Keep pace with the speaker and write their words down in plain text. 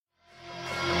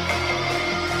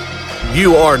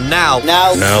You are now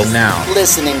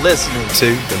listening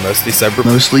to the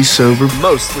Mostly Sober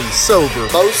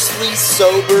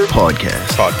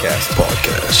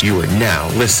podcast. You are now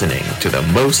listening to the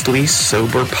Mostly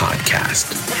Sober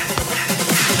podcast.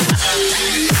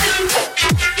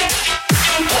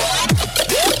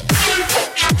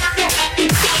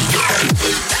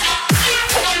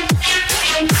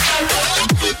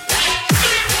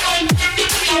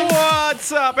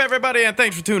 What's up, everybody, and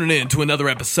thanks for tuning in to another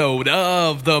episode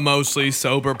of the Mostly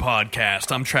Sober podcast.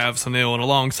 I'm Travis O'Neill, and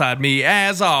alongside me,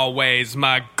 as always,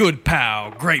 my good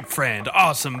pal, great friend,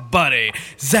 awesome buddy,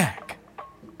 Zach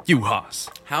Uhas.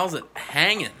 How's it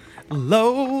hanging?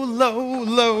 Low, low,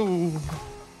 low.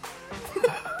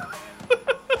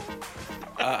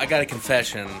 I got a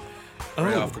confession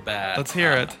right off the bat. Let's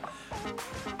hear it.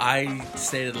 I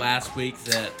stated last week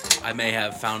that I may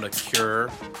have found a cure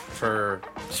for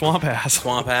Swamp ass.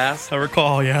 I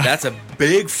recall, yeah. That's a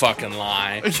big fucking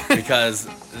lie because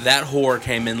that whore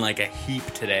came in like a heap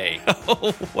today.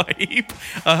 Oh, a heap?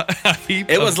 A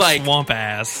heap It of was like swamp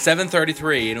ass.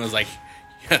 7:33, and it was like,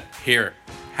 here,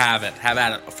 have at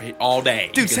it all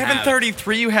day. Dude,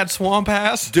 7:33 you had swamp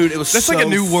ass? Dude, it was That's so like a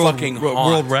new fucking hot.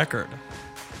 world record.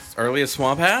 Earliest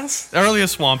swamp ass?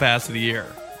 Earliest swamp ass of the year.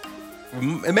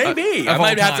 It may be. I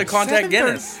might have to contact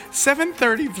Guinness.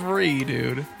 7:33,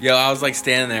 dude. Yo, I was like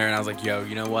standing there and I was like, yo,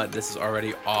 you know what? This is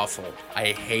already awful.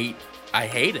 I hate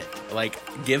it. Like,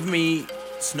 give me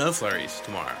snow flurries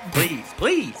tomorrow.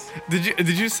 Please.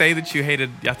 Did you say that you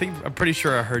hated, I'm pretty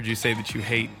sure I heard you say that you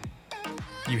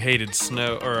hated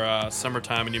snow or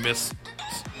summertime and you miss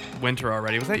winter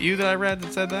already. Was that you that I read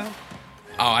that said that?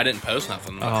 Oh, I didn't post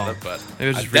nothing about it, but it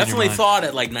was I just definitely thought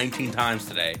it like 19 times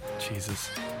today. Jesus.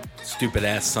 Stupid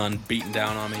ass sun beating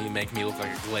down on me, making me look like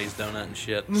a glazed donut and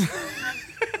shit.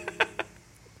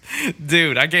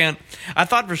 Dude, I can't. I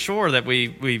thought for sure that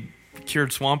we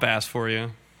cured swamp ass for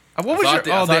you. What was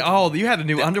you had a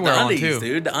new underwear the undies, on too,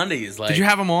 dude. The undies, like. Did you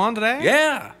have them on today?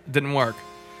 Yeah. Didn't work.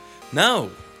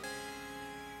 No.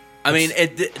 I mean,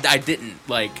 I didn't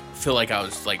like feel like I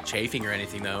was like chafing or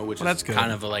anything though, which is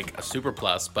kind of like a super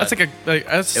plus. But that's like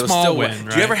a small win. Right?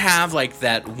 Do you ever have like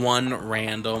that one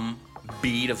random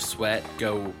bead of sweat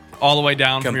go all the way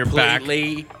down from your back,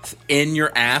 completely in your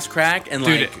ass crack, and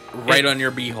dude, right on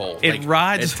your beehole? It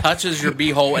touches your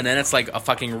beehole, and then it's like a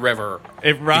fucking river.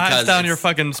 It rides down your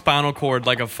fucking spinal cord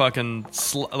like a fucking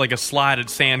like a slided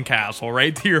sandcastle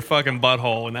right to your fucking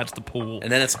butthole, and that's the pool.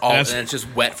 And then it's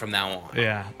just wet from now on.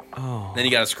 Yeah. Oh. Then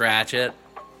you gotta scratch it.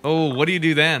 Oh, what do you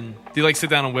do then? Do you like sit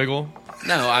down and wiggle?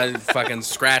 No, I fucking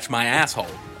scratch my asshole.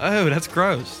 Oh, that's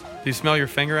gross. Do you smell your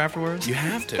finger afterwards? You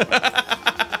have to.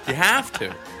 You have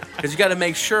to. Because you got to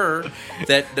make sure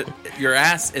that your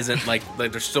ass isn't like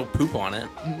there's still poop on it.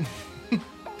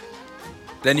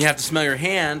 Then you have to smell your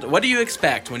hand. What do you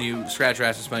expect when you scratch your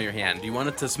ass and smell your hand? Do you want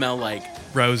it to smell like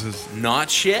roses? Not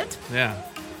shit? Yeah.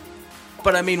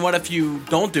 But I mean, what if you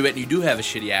don't do it and you do have a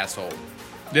shitty asshole?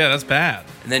 Yeah, that's bad.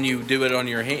 And then you do it on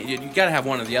your hand. You got to have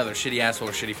one or the other, shitty asshole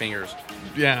or shitty fingers.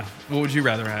 Yeah. What would you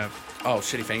rather have? Oh,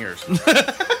 shitty fingers.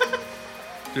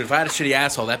 Dude, if I had a shitty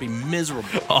asshole, that'd be miserable.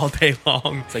 All day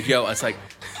long. It's like,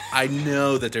 I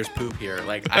know that there's poop here.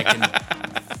 Like, I can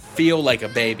feel like a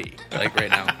baby, like, right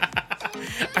now.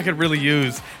 I could really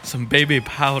use some baby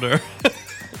powder.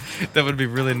 That would be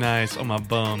really nice on my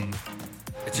bum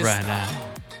right now.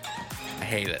 I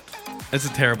hate it. It's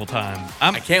a terrible time.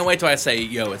 I can't wait till I say,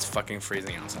 yo, it's fucking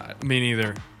freezing outside. Me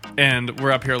neither. And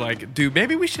we're up here like, dude,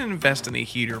 maybe we should invest in a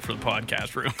heater for the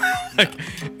podcast room.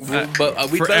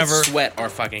 We both sweat our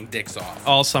fucking dicks off.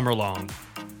 All summer long.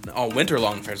 All winter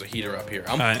long if there's a heater up here.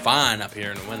 I'm fine up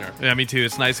here in the winter. Yeah, me too.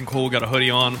 It's nice and cool. Got a hoodie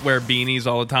on. Wear beanies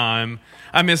all the time.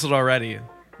 I miss it already.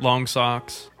 Long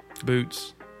socks,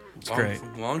 boots. It's great.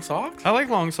 Long socks? I like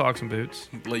long socks and boots.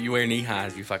 You wear knee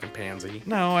highs, you fucking pansy.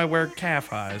 No, I wear calf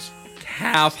highs.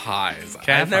 Calf highs.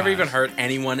 I've never even heard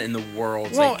anyone in the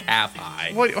world say calf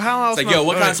high. How else? It's like, yo,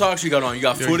 what kind of socks you got on? You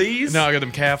got footies? No, I got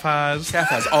them calf highs. Calf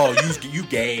highs. Oh, you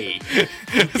gay.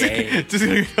 You gay.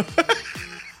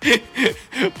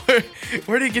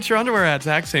 Where do you get your underwear at?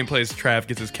 Zach? Same place Trav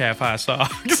gets his calf high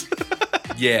socks.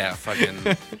 Yeah,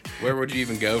 fucking. Where would you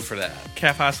even go for that?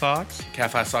 Calf high socks?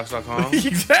 CalfHighSocks.com?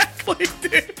 Exactly,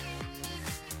 dude.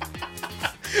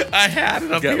 I had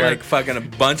it up here. Got like fucking a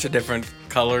bunch of different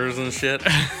colors and shit.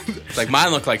 It's like mine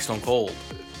look like Stone Cold.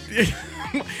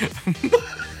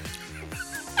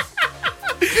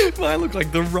 Mine look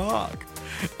like The Rock.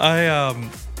 Oh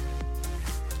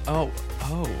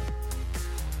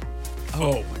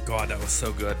my god, that was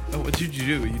so good. Oh, what did you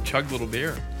do? You chugged a little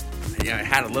beer. Yeah, I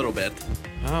had a little bit.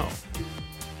 Oh.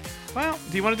 Well,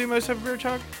 do you want to do Most Sober Beer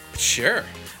Chug? Sure.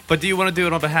 But do you want to do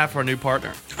it on behalf of our new partner?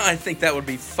 I think that would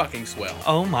be fucking swell.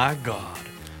 Oh my God.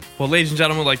 Well, ladies and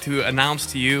gentlemen, I'd like to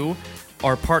announce to you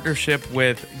our partnership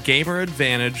with Gamer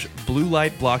Advantage blue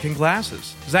light blocking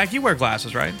glasses. Zach, you wear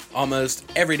glasses, right?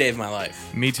 Almost every day of my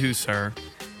life. Me too, sir.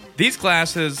 These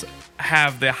glasses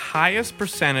have the highest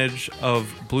percentage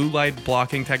of blue light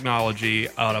blocking technology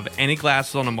out of any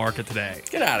glasses on the market today.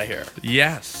 Get out of here.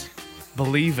 Yes.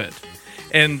 Believe it.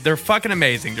 And they're fucking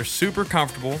amazing. They're super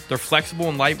comfortable. They're flexible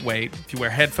and lightweight. If you wear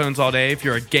headphones all day, if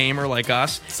you're a gamer like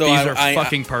us, these are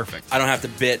fucking perfect. I don't have to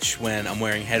bitch when I'm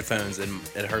wearing headphones and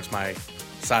it hurts my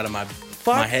side of my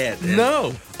head. And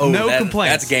no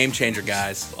complaints. That's a game changer,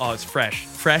 guys. Oh, it's fresh.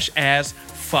 Fresh as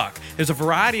fuck. There's a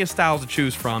variety of styles to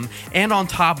choose from, and on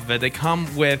top of it, they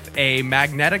come with a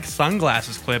magnetic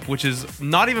sunglasses clip, which is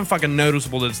not even fucking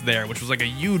noticeable that it's there, which was like a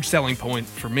huge selling point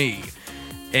for me.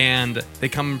 And they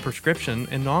come in prescription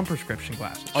and non-prescription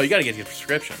glasses. Oh, you gotta get your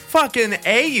prescription. Fucking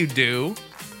A, you do.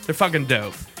 They're fucking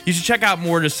dope. You should check out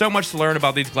more. There's so much to learn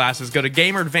about these glasses. Go to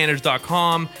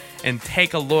gameradvantage.com and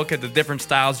take a look at the different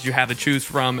styles you have to choose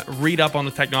from. Read up on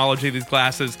the technology of these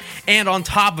glasses. And on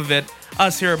top of it,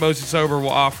 us here at Mostly Sober will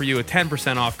offer you a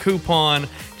 10% off coupon.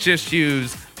 Just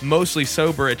use Mostly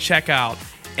Sober at checkout.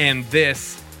 And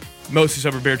this Mostly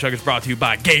Sober Beer Chug is brought to you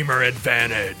by Gamer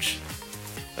Advantage.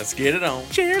 Let's get it on.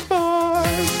 Cheers, boys!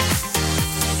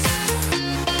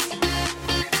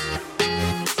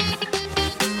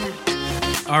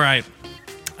 All right.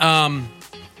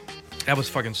 That was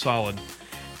fucking solid.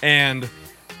 And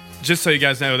just so you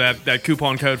guys know, that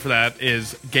coupon code for that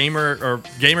is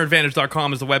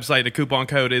gameradvantage.com is the website. The coupon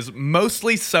code is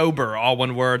Mostly Sober, all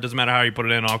one word. Doesn't matter how you put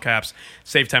it in, all caps.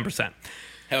 Save 10%.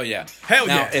 Hell yeah. Hell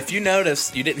now, yeah. If you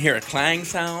notice, you didn't hear a clang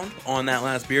sound on that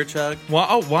last beer chug.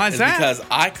 Well, why is that? Because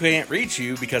I can't reach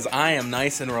you because I am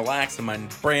nice and relaxed in my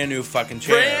brand new fucking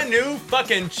chair. Brand new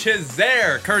fucking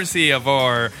chair, courtesy of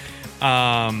our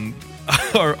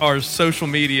social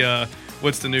media.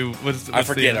 I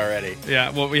forget already. Yeah,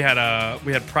 well, we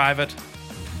had private,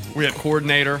 we had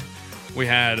coordinator, we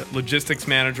had logistics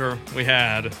manager, we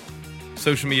had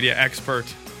social media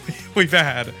expert.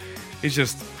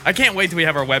 I can't wait till we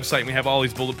have our website and we have all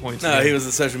these bullet points. No, he was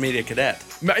a social media cadet.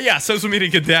 Yeah, social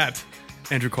media cadet.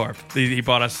 Andrew Karp. He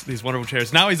bought us these wonderful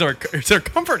chairs. Now he's our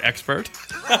comfort expert.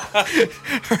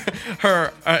 It's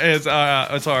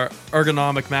our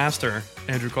ergonomic master,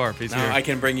 Andrew Karp. He's here. I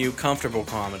can bring you comfortable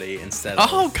comedy instead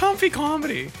of comfy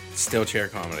comedy. Still chair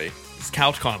comedy. It's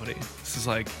couch comedy. This is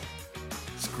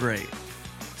it's great.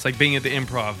 It's like being at the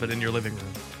Improv, but in your living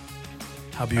room.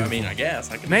 How beautiful. I mean, I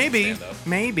guess. I can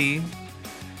Maybe.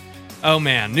 Oh,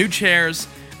 man. New chairs.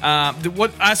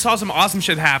 I saw some awesome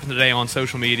shit happen today on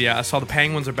social media. I saw the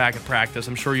Penguins are back at practice.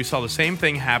 I'm sure you saw the same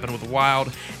thing happen with the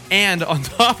Wild. And on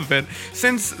top of it,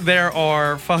 since there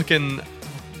are fucking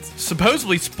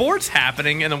supposedly sports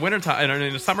happening in the wintertime,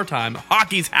 in the summertime,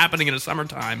 hockey's happening in the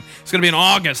summertime. It's going to be in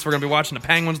August. We're going to be watching the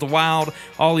Penguins, the Wild,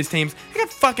 all these teams. They got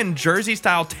fucking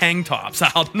jersey-style tank tops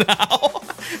out now.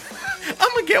 I'm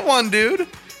going to get one, dude.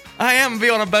 I am going to be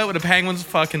on a boat with a Penguins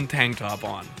fucking tank top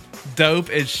on. Dope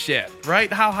as shit,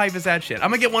 right? How hype is that shit? I'm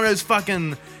gonna get one of those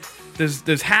fucking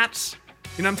those hats.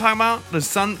 You know what I'm talking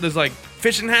about? There's like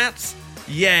fishing hats.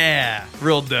 Yeah,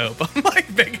 real dope. I'm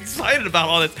like big excited about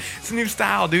all this. It's a new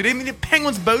style, dude. Even the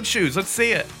Penguins boat shoes. Let's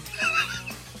see it.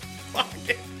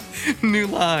 New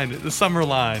line, the summer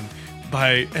line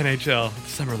by NHL. The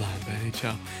summer line by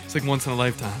NHL. It's like once in a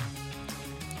lifetime.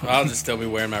 I'll just still be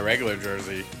wearing my regular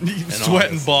jersey.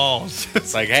 Sweating balls.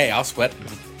 It's like, hey, I'll sweat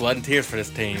blood and tears for this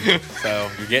team.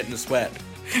 So you're getting to sweat.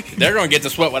 They're going to get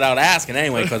to sweat without asking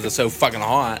anyway because it's so fucking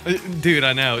hot. Dude,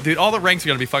 I know. Dude, all the rinks are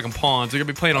going to be fucking ponds. They're going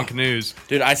to be playing on canoes.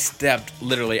 Dude, I stepped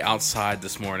literally outside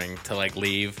this morning to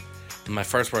leave. And my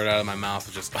first word out of my mouth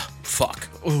was just, fuck.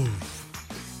 Ooh.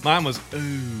 Mine was,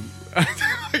 ooh.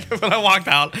 When I walked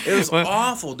out. It was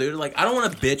awful, dude. I don't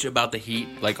want to bitch about the heat,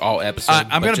 all episode.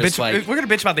 I'm going to bitch. We're going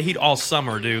to bitch about the heat all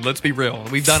summer, dude. Let's be real.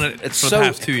 We've done it for the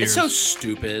past 2 years. It's so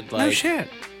stupid. No shit.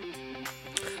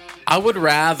 I would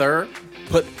rather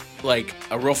put,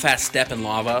 a real fast step in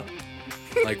lava,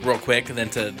 real quick, than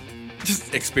to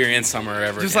just experience summer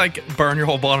ever Just, again. Burn your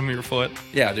whole bottom of your foot.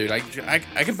 Yeah, dude. I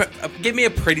can give me a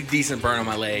pretty decent burn on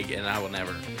my leg, and I will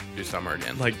never do summer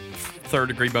again.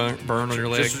 Third-degree burn on your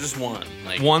leg? Just one.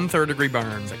 1 third-degree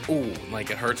burn. It's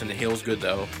it hurts and it heals good,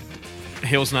 though.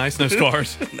 Heals nice, no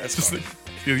scars. That's just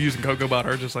you're using cocoa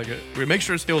butter, just like it. We make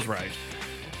sure it heals right.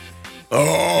 Oh!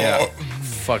 Yeah.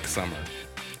 Fuck summer.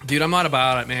 Dude, I'm not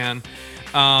about it, man.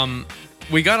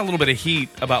 We got a little bit of heat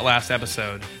about last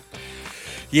episode.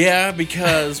 Yeah,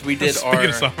 because we did Speaking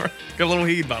of summer, got a little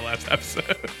heat about last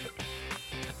episode.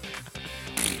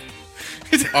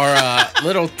 our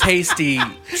little tasty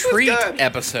treat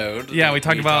episode. Yeah, we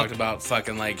talked about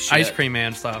fucking like shit. Ice cream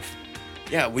man stuff.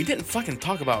 Yeah, we didn't fucking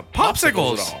talk about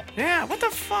popsicles at all. Yeah, what the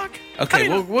fuck? Okay,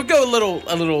 we'll go a little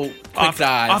quick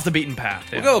dive off the beaten path.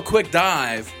 Yeah. We'll go a quick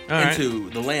dive all into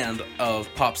the land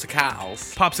of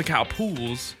popsicles. Popsicle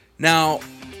pools. Now,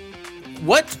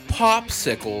 what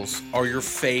popsicles are your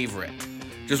favorite?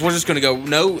 We're just gonna go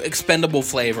no expendable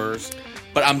flavors,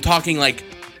 but I'm talking like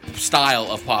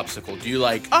style of popsicle. Do you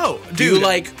like? Oh, dude. Do you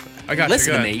like? I got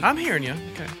listen you. to me. I'm hearing you.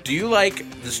 Okay. Do you like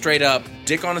the straight up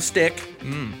dick on a stick?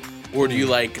 Or do you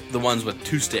like the ones with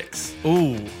 2 sticks?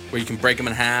 Ooh. Where you can break them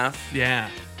in half? Yeah.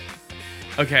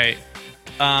 Okay.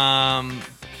 Man,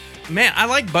 I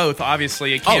like both,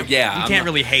 obviously. You can't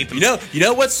really hate them. You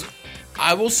know what's...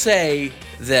 I will say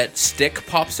that stick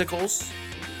popsicles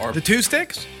are... The 2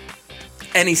 sticks?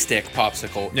 Any stick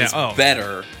popsicle is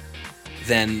better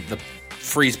than the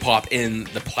freeze pop in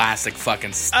the plastic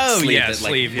fucking sleeve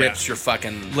that rips your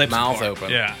fucking mouth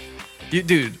open. Yeah.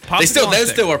 Dude, those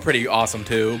still are pretty awesome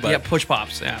too. But yeah, push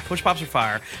pops. Yeah, push pops are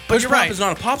fire. Push pop is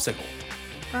not a popsicle.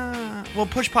 Well,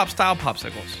 push pop style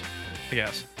popsicles, I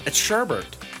guess. It's sherbet.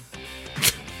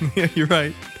 Yeah, you're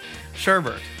right.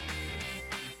 Sherbet.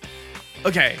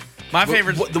 Okay, my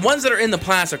favorite. The ones that are in the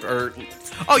plastic are.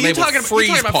 Oh, you're talking about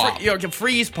freeze pop.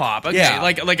 Freeze pop. Okay, yeah.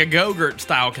 like a Go-Gurt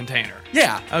style container.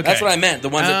 Yeah, okay. That's what I meant. The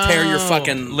ones that tear your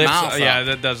fucking lips, mouth. Yeah,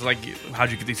 that does. Like, how'd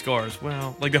you get these scars?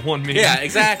 Well, like the one me. Yeah,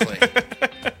 exactly.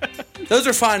 Those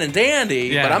are fine and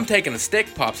dandy, but I'm taking a stick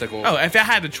popsicle. Oh, if I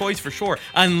had the choice, for sure.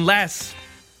 Unless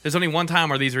there's only one time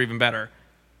where these are even better.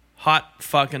 Hot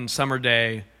fucking summer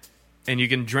day, and you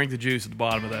can drink the juice at the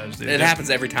bottom of those. Dude. It happens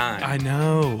every time. I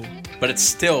know. But it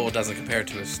still doesn't compare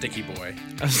to a sticky boy.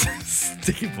 A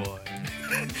sticky boy.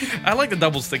 I like the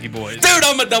double sticky boys. Dude,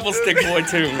 I'm a double stick boy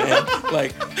too, man.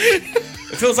 Like,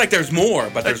 it feels like there's more,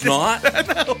 but there's not. I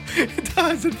know. It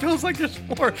does. It feels like there's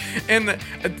more. And,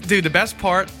 dude, the best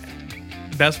part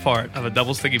of a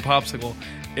double sticky popsicle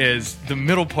is the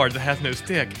middle part that has no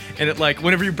stick. And it, like,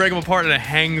 whenever you break them apart and it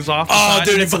hangs off the side,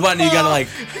 dude, it's a button you gotta, like...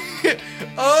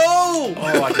 Oh,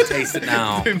 I can taste it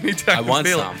now. Dude, me too. I want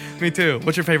some. Me too.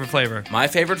 What's your favorite flavor? My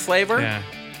favorite flavor? Yeah.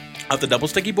 Of the double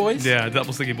sticky boys? Yeah,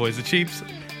 double sticky boys. The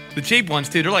cheap ones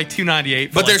too. They're like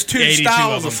 $2.98. But there's 2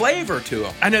 styles of flavor to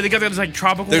them. I know they got those like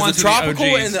tropical ones. There's the tropical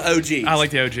and the OGs. I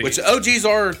like the OGs. Which the OGs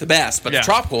are the best, but the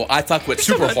tropical I fuck with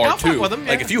super hard too. With them,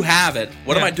 yeah. Like if you have it,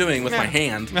 what am I doing with my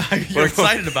hand? You're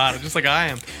excited about it, just like I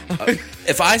am.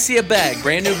 If I see a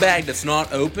brand new bag that's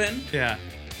not open,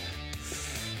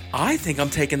 I think I'm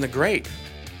taking the grape.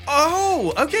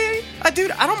 Oh, okay.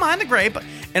 Dude, I don't mind the grape.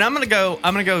 And I'm gonna go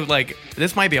like,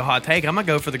 this might be a hot take. I'm gonna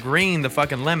go for the green, the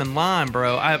fucking lemon lime,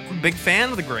 bro. I'm a big fan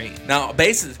of the green. Now,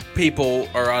 basic people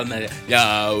are on the,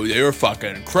 yo, you're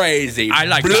fucking crazy. I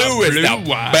like blue is the one.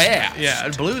 best. Yeah,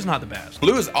 blue is not the best.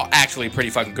 Blue is actually pretty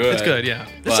fucking good. It's good, yeah.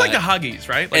 It's like the Huggies,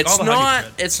 right? Like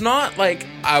it's not like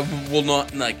I will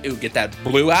not like, ooh, get that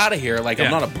blue out of here. Like I'm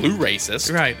not a blue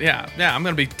racist. Right, yeah. Yeah, I'm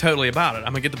gonna be totally about it.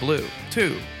 I'm gonna get the blue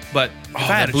too. But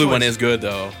the blue one is good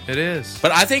though. It is.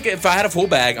 But I think if I had a full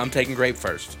bag, I'm taking grape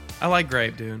first. I like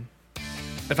grape, dude.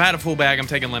 If I had a full bag, I'm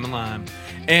taking lemon lime.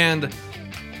 And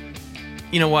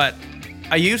you know what?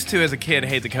 I used to, as a kid,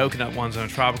 hate the coconut ones and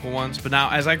the tropical ones. But now,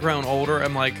 as I've grown older,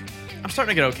 I'm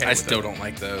starting to get okay. I still don't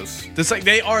like those. It's like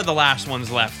they are the last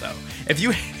ones left, though. If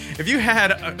you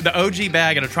had the OG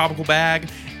bag and a tropical bag,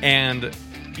 and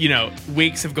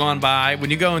weeks have gone by, when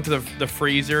you go into the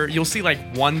freezer, you'll see like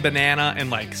 1 banana and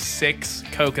like 6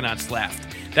 coconuts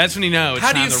left. That's when you know it's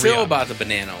time to re-up. How do you feel about the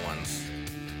banana ones?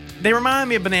 They remind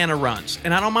me of Banana Runs,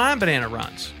 and I don't mind Banana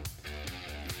Runs.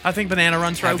 I think Banana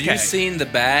Runs are okay. Have you seen the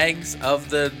bags of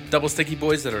the double sticky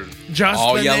boys that are just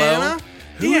all banana? Yellow?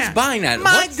 Who's buying that?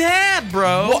 My dad,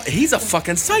 bro. What? He's a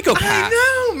fucking psychopath. I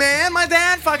know, man. My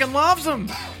dad fucking loves them.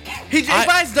 He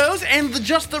buys those and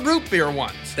just the root beer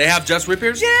ones. They have just root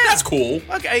beers? Yeah. That's cool.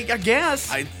 Okay, I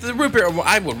guess. The root beer,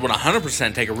 I would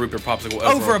 100% take a root beer popsicle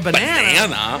over a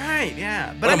banana. Right,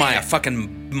 yeah. But am I a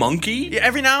fucking monkey? Yeah,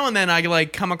 every now and then I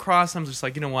like come across, I'm just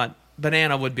like, you know what?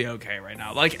 Banana would be okay right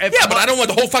now. Like, but I don't want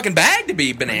the whole fucking bag to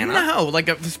be banana. No, like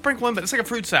a sprinkle in, but it's like a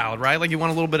fruit salad, right? Like you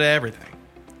want a little bit of everything.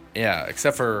 Yeah,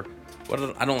 except for,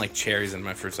 I don't like cherries in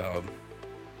my fruit salad.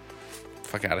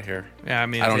 Fuck out of here. Yeah, I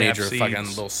mean, I don't need your fucking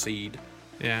little seed.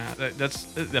 Yeah, that's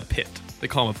the pit. They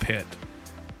call them a pit.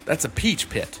 That's a peach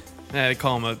pit. Yeah, they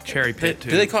call them a cherry pit, too.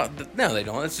 Do they call it? No, they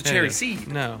don't. It's a cherry seed.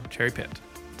 No, cherry pit.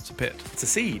 It's a pit. It's a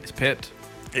seed. It's a pit.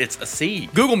 It's a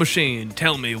seed. Google machine,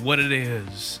 tell me what it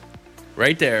is.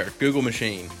 Right there, Google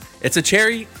machine. It's a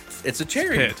cherry. It's a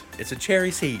cherry pit. It's a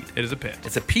cherry seed. It is a pit.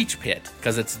 It's a peach pit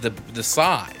because it's the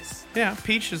size. Yeah,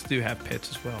 peaches do have pits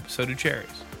as well. So do cherries.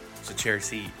 It's a cherry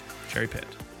seed. Cherry pit.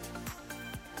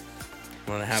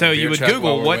 So you would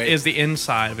Google what is the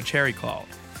inside of a cherry cloud.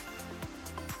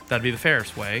 That'd be the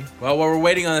fairest way. Well, while we're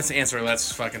waiting on this answer, let's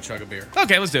fucking chug a beer.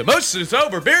 Okay, let's do it. Mostly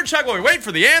Sober Beer Chug. While we wait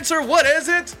for the answer, what is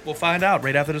it? We'll find out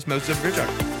right after this Mostly Sober Beer Chug.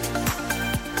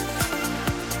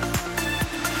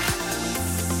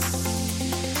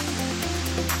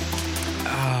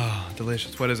 Ah,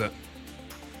 delicious. What is it?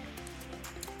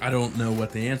 I don't know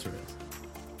what the answer is.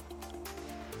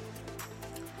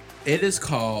 It is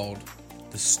called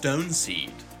the Stone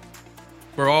Seed.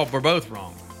 We're both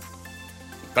wrong.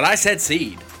 But I said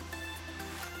seed.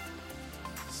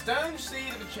 Stone seed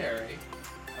of a cherry,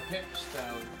 a picked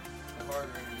stone, a harder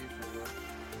unusual.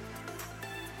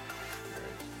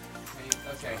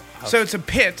 Okay. So it's a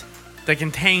pit that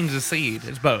contains a seed.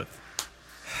 It's both.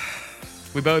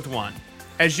 We both won.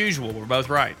 As usual, we're both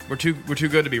right. We're too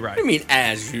good to be right. What do you mean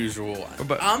as usual?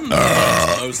 I'm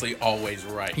mostly always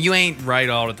right. You ain't right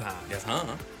all the time. Yes,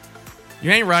 huh?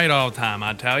 You ain't right all the time,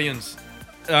 Italians.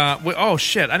 Oh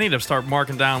shit! I need to start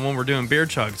marking down when we're doing beer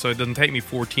chug, so it doesn't take me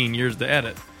 14 years to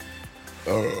edit.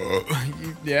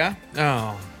 Yeah.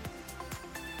 Oh,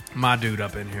 my dude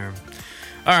up in here.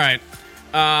 All right,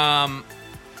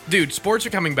 dude. Sports are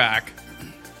coming back.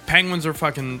 Penguins are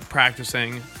fucking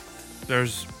practicing.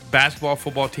 There's basketball,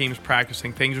 football teams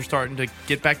practicing. Things are starting to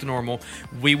get back to normal.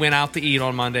 We went out to eat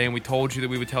on Monday, and we told you that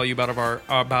we would tell you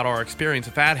about our experience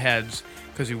at Fatheads.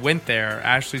 Because we went there,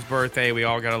 Ashley's birthday, we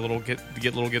all got a little get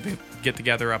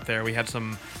together up there. We had a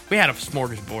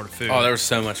smorgasbord of food. Oh, there was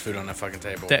so much food on that fucking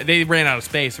table. They ran out of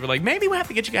space. They were like, maybe we'll have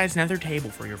to get you guys another table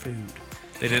for your food.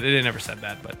 They never said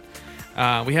that, but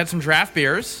we had some draft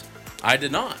beers. I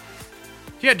did not.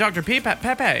 You had Dr.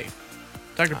 Pepe.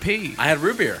 Dr. P. I had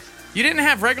root beer. You didn't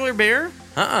have regular beer?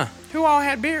 Uh-uh. Who all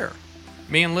had beer?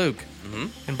 Me and Luke. Mm-hmm.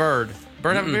 And Bird.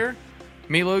 Bird have a beer?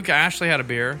 Me, Luke, Ashley had a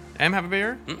beer. Em have a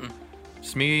beer? Mm-mm.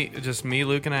 Just me,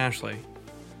 Luke, and Ashley.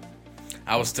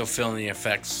 I was still feeling the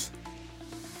effects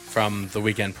from the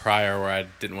weekend prior where I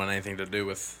didn't want anything to do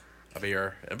with a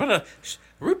beer. But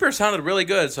root beer sounded really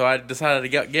good, so I decided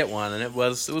to get one, and it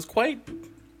was quite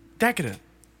decadent.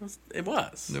 It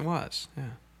was, yeah.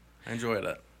 I enjoyed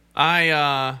it.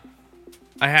 I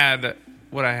had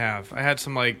what I have. I had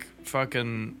some I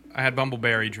had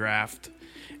Bumbleberry Draft,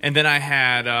 and then I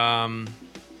had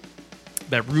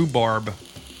that rhubarb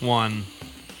one.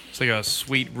 It's like a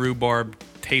sweet rhubarb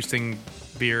tasting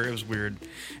beer. It was weird.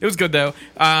 It was good though.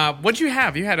 What'd you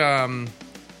have? You had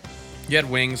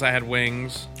wings. I had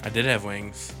wings. I did have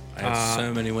wings. I had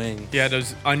so many wings. Yeah,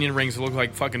 those onion rings that look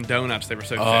like fucking donuts. They were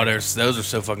so thick. Those are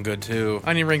so fucking good too.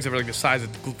 Onion rings that were like the size of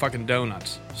fucking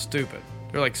donuts. Stupid.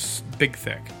 They're like big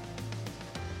thick.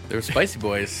 They were spicy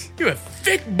boys. You a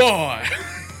thick boy.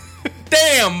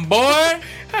 Damn, boy.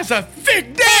 That's a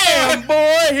thick damn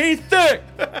boy. He's thick.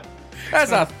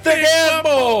 That's a thick ass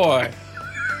boy.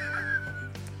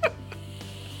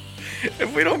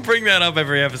 If we don't bring that up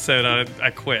every episode, I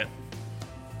quit.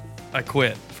 I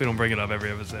quit if we don't bring it up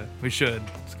every episode. We should.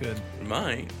 It's good. We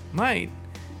might.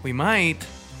 We might.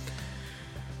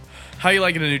 How you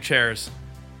liking the new chairs?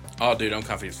 Oh, dude, I'm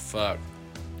comfy as fuck.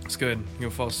 It's good. You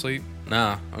gonna fall asleep?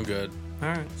 Nah, I'm good. All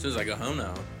right. As soon as I go home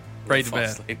now. Right to bed.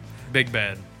 Asleep. Big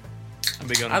bed. I'm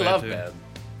big on bed. I love too. Bed.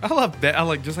 I love bed. I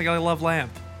love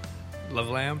lamp. Love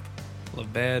lamp.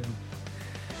 Love bed.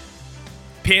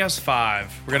 PS5.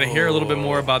 We're gonna hear a little bit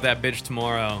more about that bitch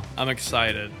tomorrow. I'm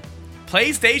excited.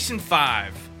 PlayStation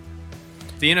 5.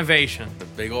 The innovation. The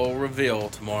big old reveal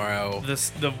tomorrow.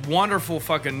 The wonderful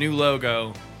fucking new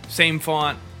logo. Same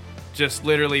font. Just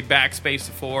literally backspace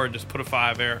the 4 and just put a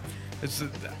 5 there. It's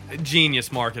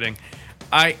genius marketing.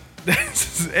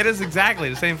 It is exactly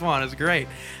the same font. It's great.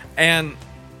 And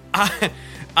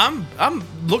I'm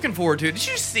looking forward to it. Did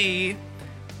you see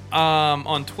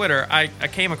on Twitter, I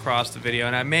came across the video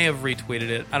and I may have retweeted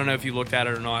it. I don't know if you looked at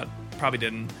it or not. Probably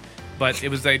didn't. But it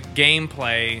was a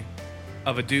gameplay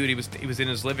of a dude. He was in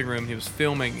his living room. He was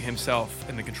filming himself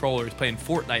in the controller. He was playing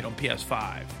Fortnite on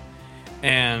PS5.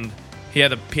 And he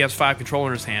had the PS5 controller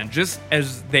in his hand. Just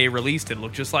as they released it,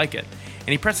 looked just like it. And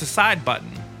he pressed the side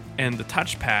button, and the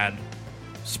touchpad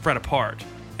spread apart.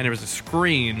 And there was a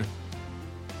screen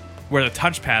where the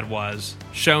touchpad was,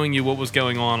 showing you what was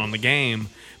going on the game.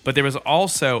 But there was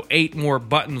also 8 more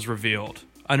buttons revealed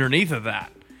underneath of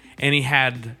that. And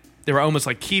they were almost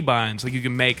like keybinds. Like you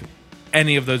can make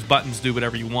any of those buttons do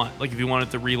whatever you want. Like if you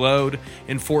wanted to reload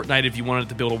in Fortnite, if you wanted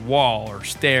to build a wall or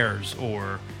stairs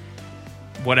or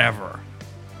whatever.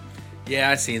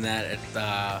 Yeah, I seen that. It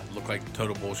looked like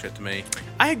total bullshit to me.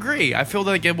 I agree. I feel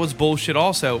like it was bullshit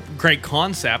also. Great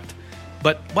concept.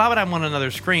 But why would I want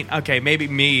another screen? Okay, maybe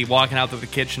me walking out to the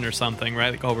kitchen or something, right?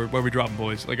 Like, oh, where we dropping,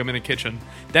 boys? Like, I'm in the kitchen.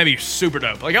 That'd be super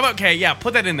dope. Like, I'm okay. Yeah,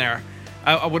 put that in there.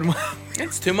 I wouldn't.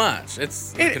 It's too much. It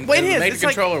is. Made the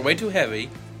controller way too heavy.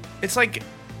 It's like,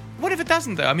 what if it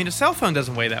doesn't though? I mean, a cell phone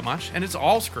doesn't weigh that much, and it's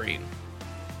all screen.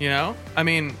 You know? I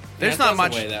mean, there's not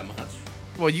much. Weigh that much.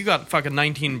 Well, you got fucking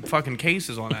 19 fucking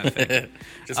cases on that thing.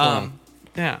 Just one.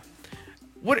 Yeah.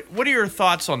 What are your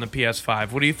thoughts on the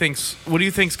PS5? What do you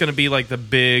think's going to be like the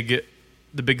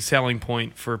big selling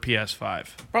point for PS5?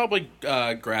 Probably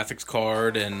graphics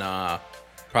card and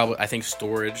probably I think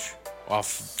storage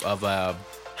off of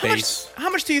base.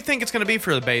 How much do you think it's going to be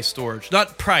for the base storage?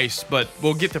 Not price, but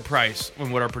we'll get to price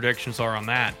and what our predictions are on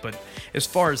that. But as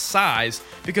far as size,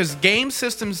 because game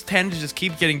systems tend to just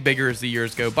keep getting bigger as the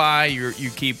years go by.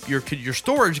 Your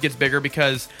storage gets bigger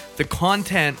because the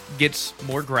content gets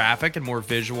more graphic and more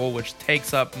visual, which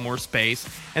takes up more space,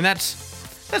 and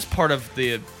that's part of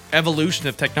the evolution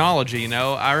of technology. You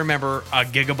know, I remember a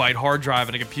gigabyte hard drive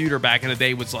in a computer back in the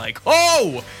day was like,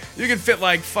 oh, you can fit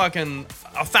like fucking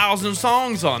 1,000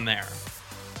 songs on there.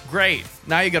 Great.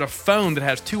 Now you got a phone that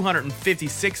has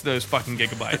 256 of those fucking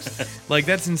gigabytes. Like,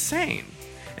 that's insane.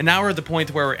 And now we're at the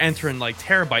point where we're entering like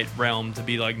terabyte realm to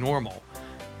be like normal.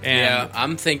 And yeah,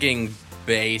 I'm thinking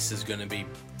base is going to be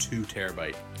 2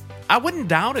 terabyte. I wouldn't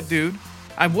doubt it, dude.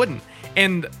 I wouldn't.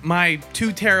 And my 2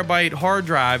 terabyte hard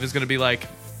drive is going to be like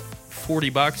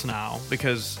 $40 now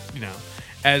because, you know,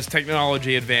 as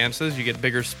technology advances, you get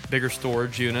bigger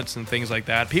storage units and things like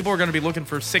that. People are going to be looking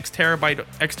for 6 terabyte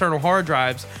external hard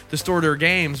drives to store their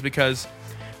games because,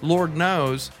 Lord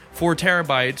knows, 4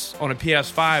 terabytes on a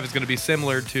PS5 is going to be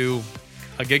similar to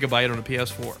a gigabyte on a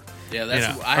PS4. Yeah, that's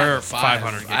you know, I have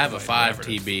 500. I have a 5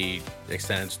 TB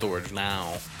extended storage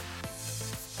now,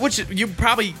 which you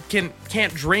probably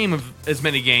can't dream of as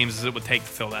many games as it would take to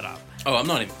fill that up. Oh, I'm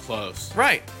not even close.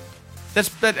 Right. That's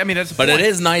the But point. it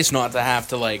is nice not to have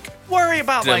to like worry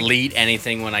about delete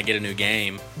anything when I get a new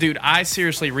game. Dude, I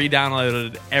seriously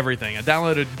re-downloaded everything. I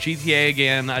downloaded GTA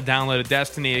again. I downloaded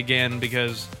Destiny again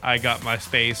because I got my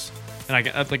space. And I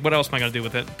got, like, what else am I gonna do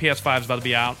with it? PS5 is about to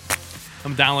be out.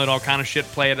 I'm gonna download all kind of shit,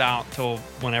 play it out till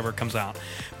whenever it comes out.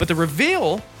 But the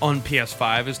reveal on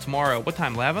PS5 is tomorrow. What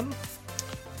time? 11?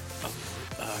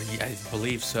 Yeah, I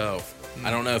believe so.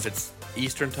 I don't know if it's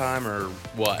Eastern time or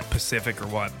what. Pacific or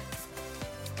what.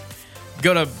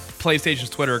 Go to PlayStation's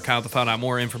Twitter account to find out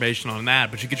more information on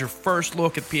that. But you get your first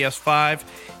look at PS5.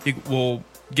 You will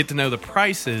get to know the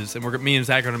prices, and me and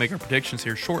Zach are going to make our predictions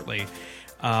here shortly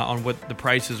on what the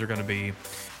prices are going to be.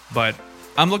 But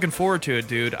I'm looking forward to it,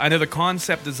 dude. I know the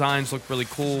concept designs look really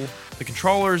cool. The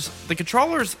controllers,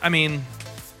 I mean,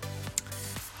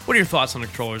 what are your thoughts on the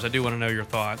controllers? I do want to know your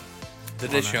thought.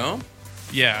 Did they show them?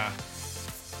 Yeah.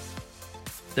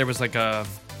 There was like a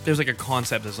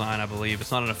concept design, I believe. It's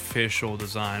not an official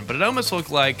design, but it almost looked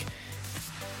like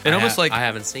I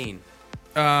haven't seen.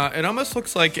 It almost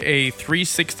looks like a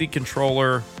 360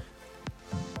 controller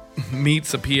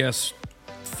meets a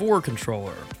PS4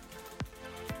 controller.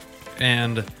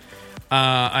 And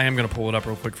I am going to pull it up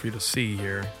real quick for you to see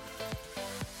here.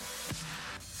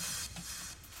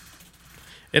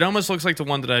 It almost looks like the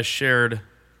one that I shared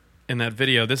in that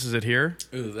video. This is it here.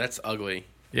 Ooh, that's ugly.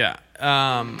 Yeah.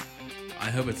 I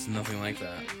hope it's nothing like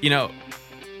that. You know,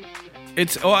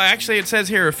 actually it says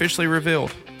here, officially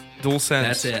revealed. DualSense.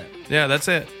 That's it. Yeah, that's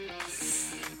it.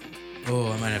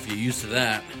 Oh, I might have to get used to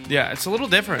that. Yeah, it's a little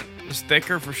different. It's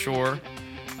thicker for sure.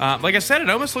 Like I said, it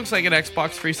almost looks like an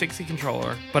Xbox 360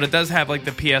 controller, but it does have like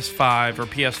the PS5 or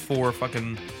PS4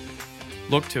 fucking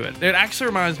look to it. It actually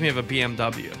reminds me of a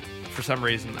BMW for some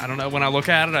reason. I don't know. When I look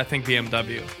at it, I think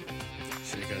BMW.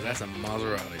 Because that's a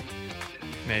Maserati.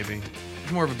 Maybe.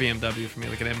 It's more of a BMW for me,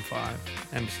 like an M5,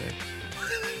 M6.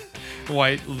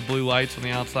 White, blue lights on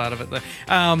the outside of it.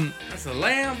 That's a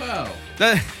Lambo.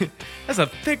 That's a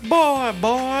thick boy.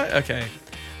 Okay.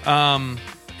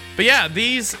 But yeah,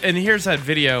 and here's that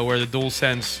video where the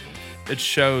DualSense, it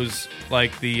shows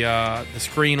like the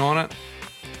screen on it.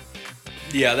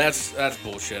 Yeah, that's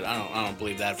bullshit. I don't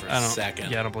believe that for a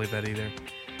second. Yeah, I don't believe that either.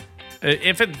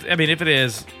 If it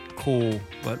is, cool,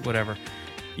 but whatever.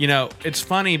 You know, it's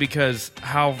funny because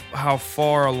how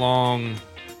far along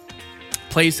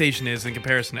PlayStation is in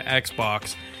comparison to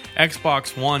Xbox.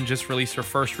 Xbox One just released their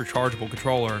first rechargeable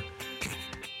controller.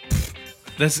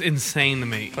 That's insane to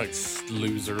me. Like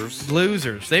losers.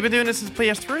 Losers. They've been doing this since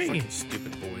PS3. Fucking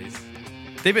stupid boys.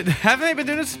 Haven't they been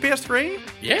doing this since PS3?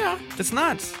 Yeah. That's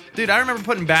nuts. Dude, I remember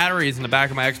putting batteries in the back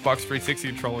of my Xbox 360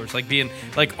 controllers, like being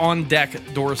like on deck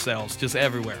door cells just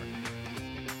everywhere.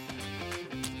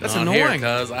 That's Not annoying.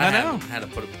 Because I know. haven't had to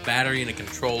put a battery in a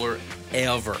controller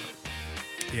ever.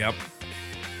 Yep.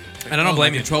 And I don't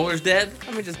blame my you. controller's dead.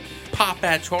 Let me just pop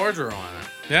that charger on it.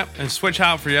 Yep, and switch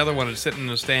out for the other one that's sitting in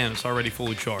the stand. It's already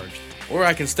fully charged. Or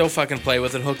I can still fucking play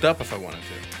with it hooked up if I wanted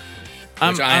to.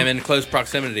 Which I am in close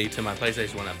proximity to my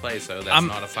PlayStation when I play, so that's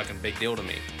not a fucking big deal to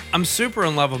me. I'm super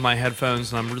in love with my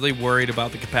headphones, and I'm really worried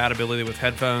about the compatibility with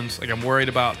headphones. Like, I'm worried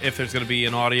about if there's going to be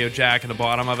an audio jack in the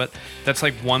bottom of it. That's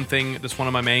like one thing. That's one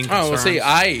of my main concerns. Oh, well, see,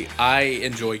 I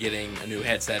enjoy getting a new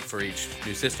headset for each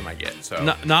new system I get. So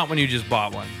not when you just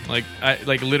bought one. Like,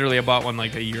 literally, I bought one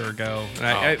like a year ago. And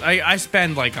I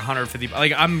spend like $150.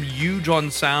 Like, I'm huge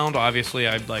on sound. Obviously,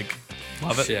 I like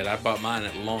love it. Shit, I bought mine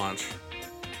at launch.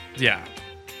 Yeah.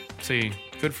 See,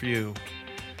 good for you.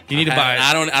 You need to buy it.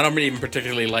 I don't even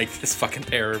particularly like this fucking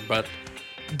pair, but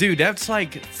dude, that's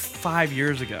like 5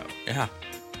 years ago. Yeah.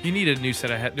 You need a new set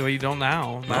of head. No, you don't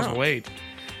now. Might as well No. wait.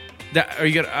 Are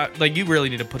you gonna like? You really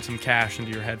need to put some cash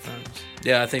into your headphones.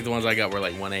 Yeah, I think the ones I got were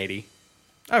like $180.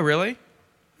 Oh, really?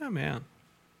 Oh man.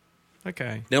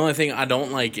 Okay. The only thing I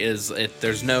don't like is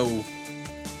there's no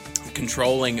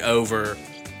controlling over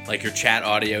like your chat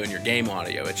audio and your game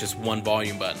audio. It's just one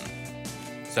volume button.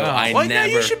 So No,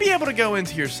 you should be able to go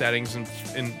into your settings and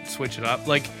switch it up.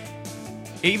 Like,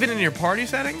 even in your party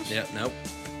settings? Yeah, nope.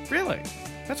 Really?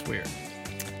 That's weird.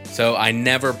 So I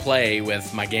never play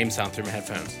with my game sound through my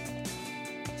headphones.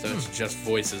 So it's just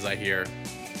voices I hear.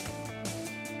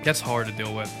 That's hard to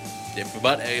deal with. Yeah,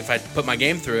 but if I put my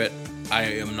game through it, I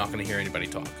am not going to hear anybody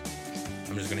talk.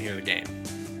 I'm just going to hear the game.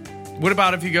 What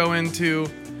about if you go into...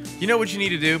 You know what you need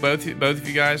to do, both of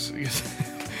you guys?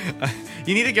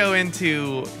 You need to go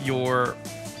into your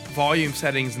volume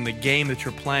settings in the game that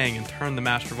you're playing and turn the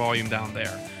master volume down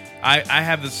there. I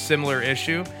have this similar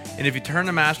issue, and if you turn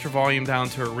the master volume down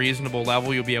to a reasonable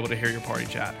level, you'll be able to hear your party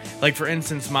chat. Like, for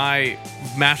instance, my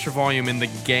master volume in the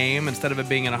game, instead of it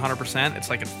being at 100%, it's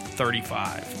like at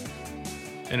 35.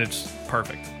 And it's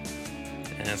perfect.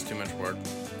 And that's too much work.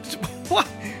 What?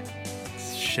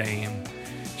 Shame.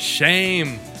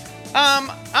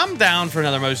 I'm down for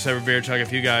another Mostly Sober beer chug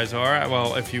if you guys are.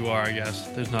 Well, if you are, I guess.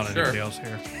 There's not anybody else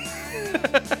here.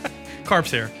 Carp's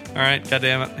here. All right,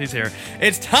 goddamn it, he's here.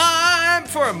 It's time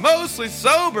for a Mostly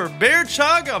Sober beer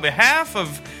chug on behalf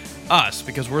of us,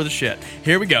 because we're the shit.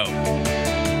 Here we go.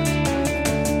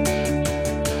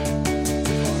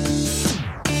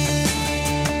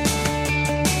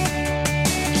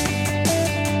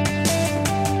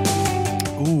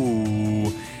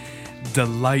 Ooh,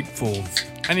 delightful.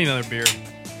 I need another beer.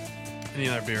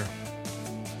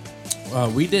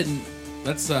 We didn't.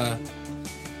 Let's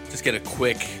just get a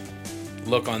quick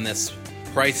look on this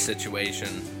price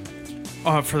situation.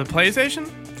 For the PlayStation?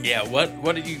 Yeah.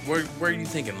 What did you? Where are you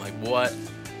thinking? Like what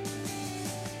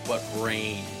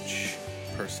range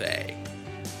per se?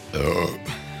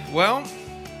 Well,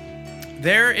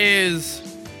 there is.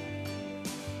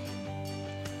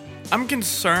 I'm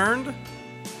concerned.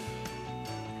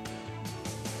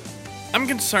 I'm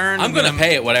going to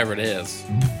pay it whatever it is.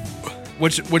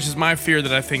 Which is my fear,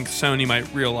 that I think Sony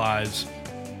might realize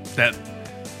that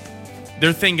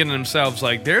they're thinking to themselves,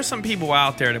 like, there's some people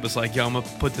out there that was like, yo, I'm going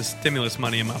to put the stimulus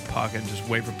money in my pocket and just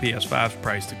wait for PS5's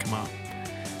price to come up.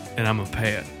 And I'm going to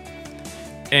pay it.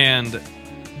 And,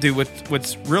 dude,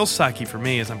 what's real sucky for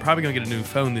me is I'm probably going to get a new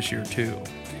phone this year, too.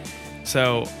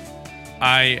 So,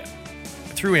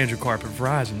 through Andrew Carp at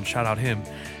Verizon, shout out him,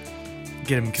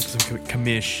 get him some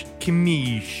commish.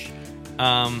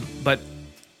 But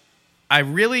I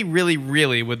really, really,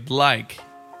 really would like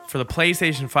for the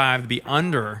PlayStation 5 to be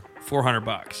under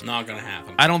 $400. Not gonna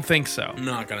happen. I don't think so.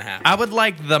 Not gonna happen. I would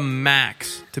like the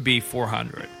max to be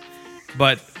 $400,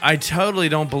 but I totally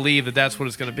don't believe that that's what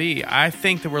it's going to be. I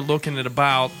think that we're looking at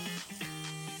about.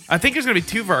 I think there's going to be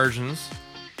two versions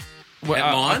at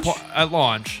launch. At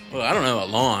launch. Well, I don't know at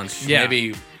launch. Yeah.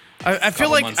 Maybe. I feel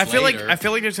like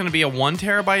there's going to be a 1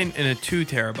 terabyte and a 2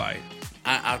 terabyte.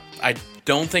 I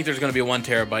don't think there's going to be a 1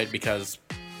 terabyte because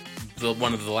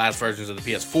one of the last versions of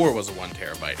the PS4 was a 1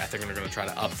 terabyte. I think they're going to try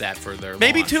to up that for their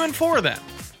maybe launch. 2 and 4 then.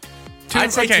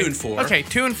 I'd say 2 and 4. Okay,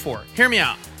 2 and 4. Hear me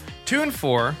out. 2 and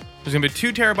 4. There's going to be a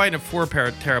 2 terabyte and a 4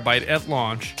 terabyte at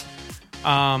launch.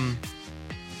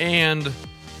 And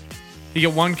you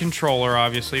get one controller,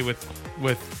 obviously, with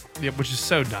which is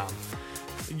so dumb.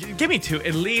 Give me 2.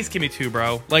 At least give me 2,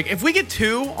 bro. Like, if we get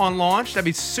 2 on launch, that'd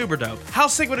be super dope. How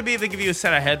sick would it be if they give you a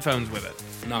set of headphones with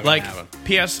it? Not like gonna happen.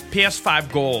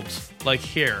 PS5 golds. Like,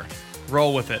 here,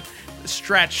 roll with it.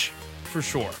 Stretch for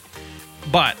sure.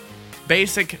 But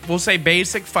basic, we'll say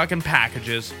basic fucking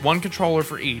packages. 1 controller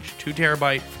for each. 2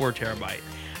 terabyte, 4 terabyte.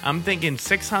 I'm thinking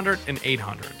 600 and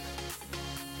 800.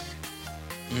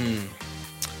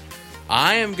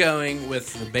 I am going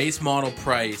with the base model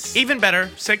price. Even better,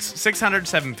 $600,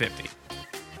 $750.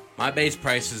 My base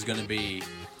price is going to be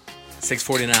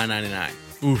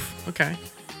 $649.99. Oof. Okay.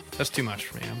 That's too much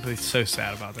for me. I'm really so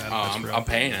sad about that. I'm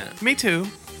paying it. Me too.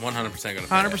 100% going to pay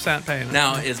 100% paying it.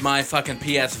 Now, is my fucking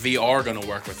PSVR going to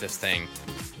work with this thing?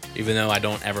 Even though I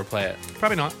don't ever play it.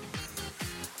 Probably not.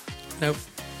 Nope.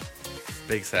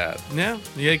 Big sad. Yeah.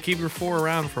 You gotta keep your 4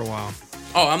 around for a while.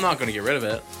 Oh, I'm not going to get rid of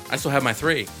it. I still have my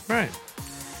 3. Right.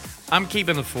 I'm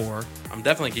keeping the 4. I'm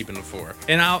definitely keeping the 4.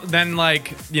 And I'll then,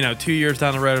 2 years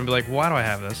down the road and be like, why do I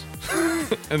have this?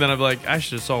 And then I'll be like, I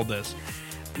should have sold this.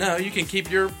 No, you can keep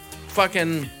your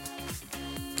fucking...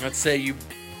 Let's say you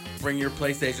bring your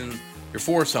PlayStation, your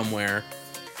 4 somewhere.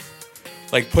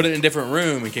 Put it in a different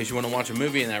room in case you want to watch a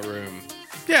movie in that room.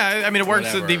 Yeah, I mean, it works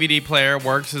as a Whatever. DVD player, it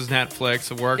works as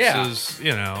Netflix, it works as,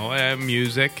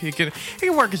 music. It can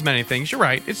work as many things. You're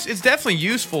right. It's definitely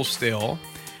useful still.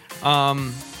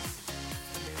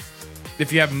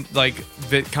 If you have,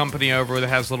 the company over that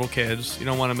has little kids, you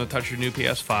don't want them to touch your new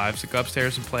PS5, so go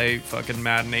upstairs and play fucking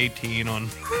Madden 18 on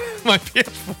my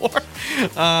PS4.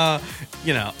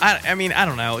 I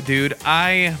don't know, dude.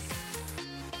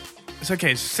 It's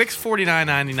okay,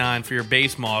 $649.99 for your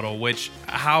base model, which,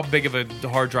 how big of a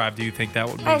hard drive do you think that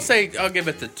would be? I'll give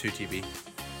it the 2 TB.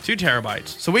 2 terabytes.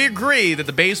 So we agree that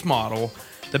the base model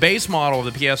of the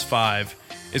PS5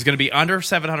 is going to be under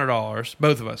 $700.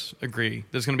 Both of us agree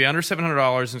that it's going to be under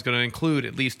 $700 and it's going to include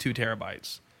at least 2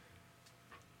 terabytes.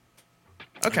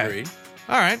 Okay. Agreed.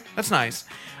 All right. That's nice.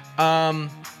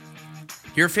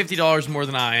 You're $50 more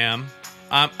than I am.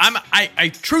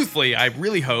 I truthfully, I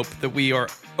really hope that we are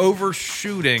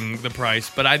overshooting the price,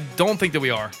 but I don't think that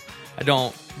we are. I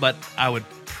don't, but I would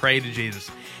pray to Jesus.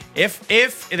 If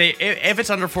it's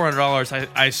under $400,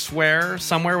 I swear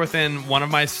somewhere within one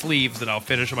of my sleeves that I'll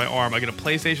finish on my arm, I get a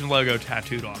PlayStation logo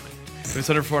tattooed on me. If it's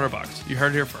under $400, you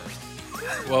heard it here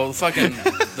first. Well,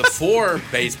 the 4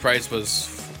 base price was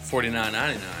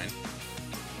 $49.99.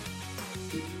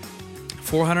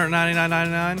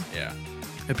 $499.99. Yeah,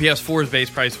 The PS4's base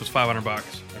price was $500. I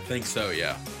think so.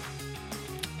 Yeah.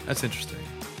 That's interesting.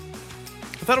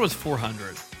 I thought it was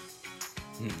 $400.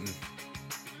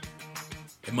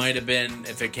 It might have been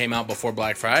if it came out before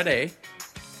Black Friday,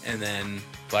 and then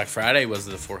Black Friday was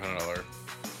the $400.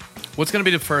 What's going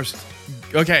to be the first?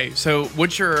 Okay, so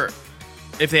what's your?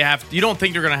 If they have, you don't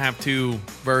think they're going to have 2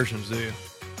 versions, do you?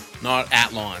 Not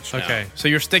at launch. No. Okay, so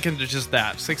you're sticking to just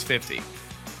that $650,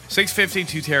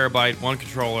 2 terabyte, 1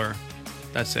 controller.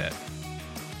 That's it.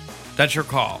 That's your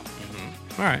call.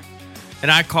 Mm-hmm. All right,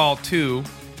 and I call two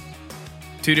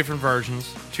different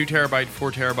versions: 2 terabyte,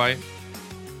 4 terabyte,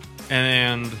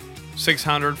 and then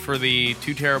 $600 for the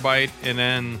 2 terabyte, and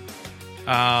then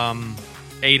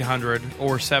 $800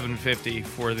 or $750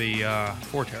 for the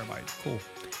 4 terabyte. Cool.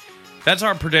 That's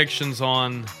our predictions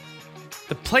on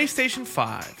the PlayStation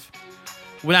 5.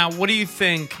 Now, what do you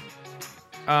think?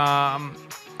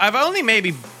 I've only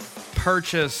maybe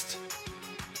purchased.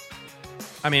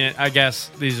 I mean, I guess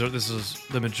this is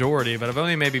the majority, but I've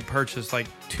only maybe purchased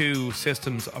 2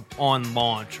 systems on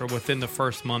launch or within the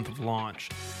first month of launch.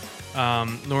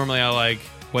 Normally I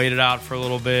wait it out for a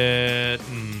little bit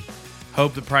and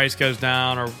hope the price goes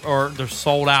down, or they're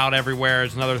sold out everywhere.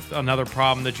 It's another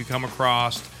problem that you come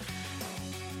across.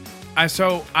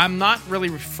 So I'm not really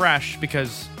refreshed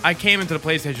because I came into the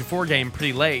PlayStation 4 game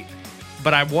pretty late,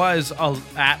 but I was a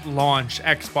at launch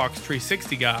Xbox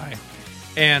 360 guy,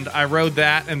 and I rode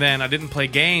that, and then I didn't play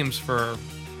games for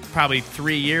probably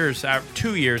 3 years,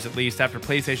 2 years at least after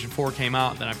PlayStation 4 came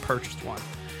out. Then I purchased one.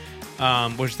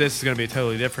 Which this is going to be a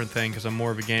totally different thing because I'm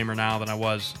more of a gamer now than I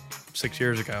was 6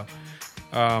 years ago.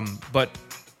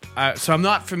 So I'm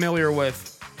not familiar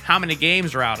with how many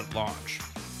games are out at launch.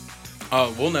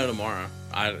 Oh, we'll know tomorrow.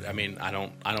 I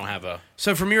don't have a.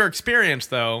 So from your experience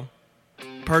though,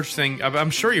 purchasing, I'm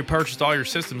sure you purchased all your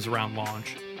systems around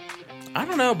launch. I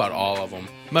don't know about all of them.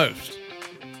 Most.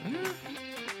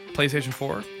 PlayStation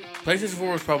 4. PlayStation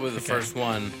 4 was probably the first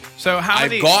one. So how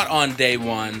many? I got on day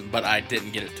 1, but I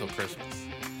didn't get it till Christmas.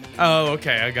 Oh,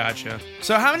 okay, I gotcha.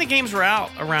 So how many games were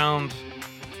out around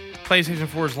PlayStation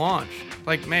 4's launch?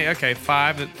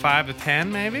 5 to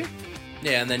 10, maybe.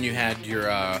 Yeah, and then you had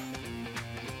your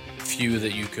few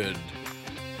that you could,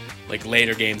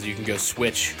 later games that you can go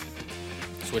switch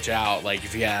out.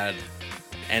 If you had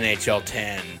NHL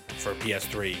 10 for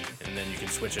PS3, and then you can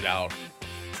switch it out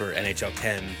for NHL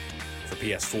 10 for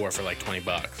PS4 for $20.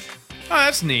 Oh,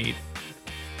 that's neat.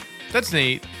 That's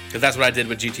neat. Because that's what I did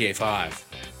with GTA 5.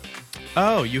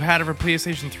 Oh, you had it for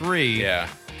PlayStation 3. Yeah.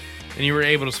 And you were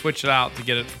able to switch it out to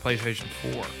get it for PlayStation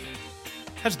 4.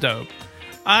 That's dope.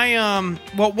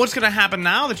 Well, what's going to happen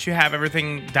now that you have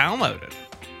everything downloaded?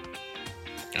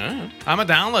 I'm a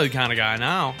download kind of guy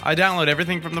now. I download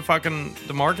everything from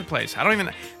the marketplace. I don't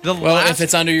even... if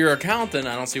it's under your account, then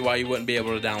I don't see why you wouldn't be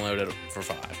able to download it for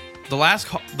 $5.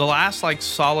 The last like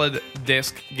solid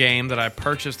disc game that I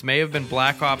purchased may have been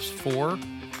Black Ops 4.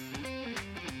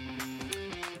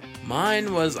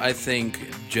 Mine was, I think,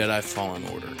 Jedi Fallen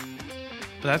Order.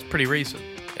 But that's pretty recent.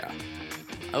 Yeah.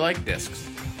 I like discs.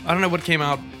 I don't know what came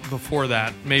out before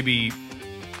that. Maybe...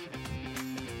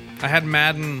 I had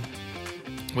Madden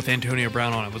with Antonio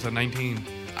Brown on it. Was that 19?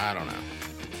 I don't know.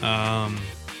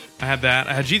 I had that.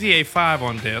 I had GTA 5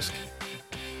 on disc.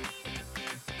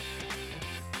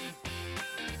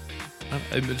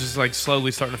 It was just like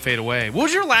slowly starting to fade away. What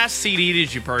was your last CD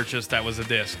did you purchase that was a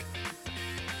disc?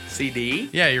 CD?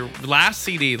 Yeah, your last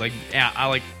CD, like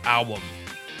album.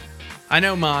 I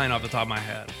know mine off the top of my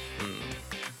head.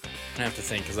 I have to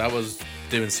think, because I was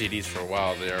doing CDs for a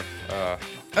while there.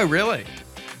 Oh, really?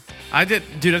 I did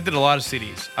a lot of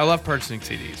CDs. I love purchasing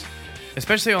CDs,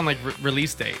 especially on like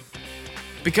release date,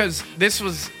 because this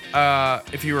was,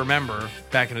 if you remember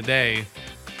back in the day,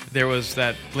 there was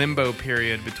that limbo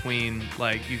period between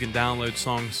like you can download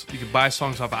songs, you could buy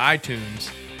songs off of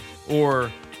iTunes,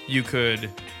 or you could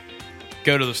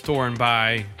go to the store and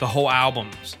buy the whole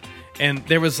albums. And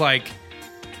there was like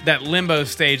that limbo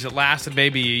stage that lasted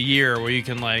maybe a year where you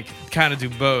can like kind of do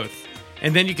both.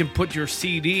 And then you can put your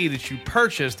CD that you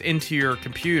purchased into your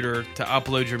computer to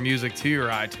upload your music to your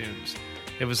iTunes.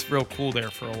 It was real cool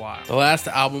there for a while. The last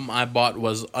album I bought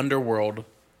was Underworld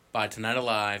by Tonight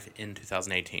Alive in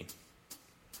 2018.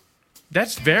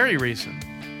 That's very recent.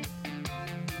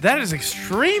 That is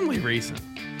extremely recent.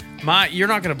 You're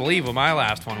not going to believe what my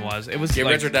last one was. It was Get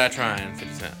like, Rich or Die Trying,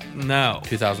 50 Cent. No.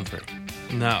 2003.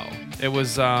 No. It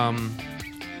was,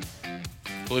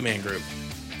 Blue Man Group.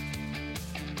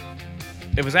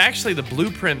 It was actually the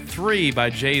Blueprint 3 by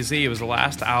Jay-Z. It was the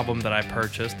last album that I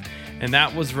purchased. And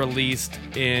that was released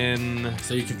in...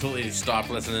 So you completely stopped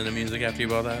listening to music after you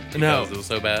bought that? No. Because it was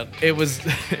so bad? It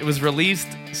was released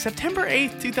September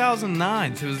 8th,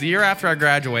 2009. So it was the year after I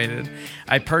graduated.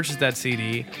 I purchased that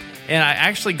CD. And I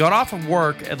actually got off of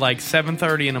work at like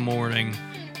 7:30 in the morning.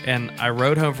 And I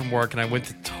rode home from work and I went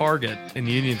to Target in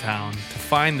Uniontown to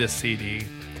find this CD.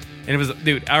 And it was,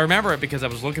 dude, I remember it because I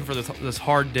was looking for this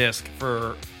hard disc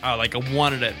for, like, I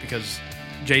wanted it because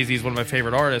Jay-Z is one of my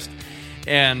favorite artists.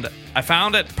 And I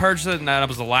found it, purchased it, and that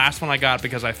was the last one I got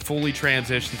because I fully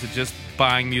transitioned to just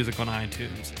buying music on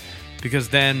iTunes. Because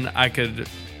then I could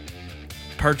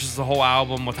purchase the whole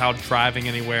album without driving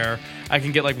anywhere. I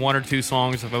can get like one or two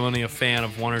songs if I'm only a fan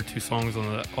of one or two songs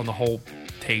on the whole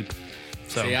tape.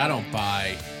 So. See, I don't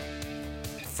buy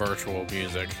virtual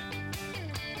music.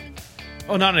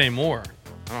 Oh, not anymore.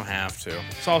 I don't have to.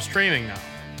 It's all streaming now.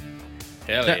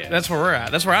 Hell yeah. That's where we're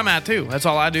at. That's where I'm at too. That's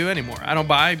all I do anymore. I don't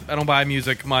buy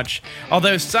music much.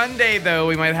 Although Sunday though,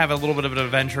 we might have a little bit of an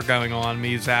adventure going on.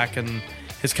 Me, Zach, and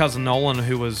his cousin Nolan,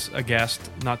 who was a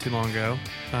guest not too long ago.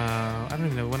 I don't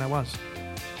even know when that was.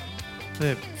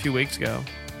 A few weeks ago.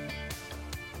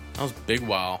 That was a big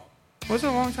while. Was it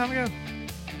a long time ago?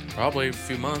 Probably a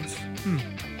few months.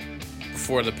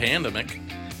 Before the pandemic.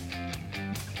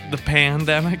 The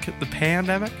pandemic? The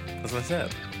pandemic? That's what I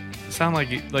said. Sound like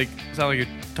you're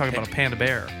talking about a panda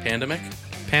bear. Pandemic?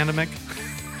 Pandemic?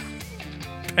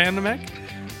 Pandemic?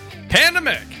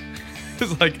 Pandemic!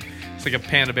 It's like a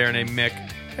panda bear named Mick.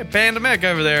 Hey, Panda Mick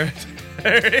over there.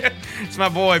 It's my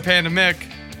boy, Panda Mick.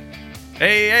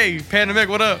 Hey, Panda Mick,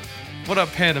 what up? What up,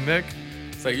 Panda Mick?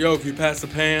 It's like, yo, if you pass the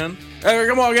pan. Hey,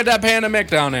 come on, get that Panda Mick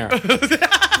down there.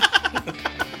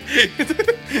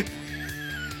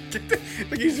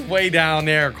 Like he's way down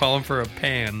there calling for a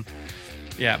pan.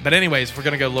 Yeah, but anyways, we're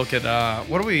going to go look at,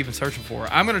 what are we even searching for?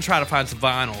 I'm going to try to find some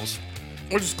vinyls.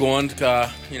 We're just going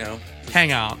to,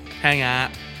 hang out.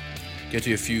 Get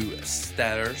you a few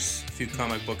stars, a few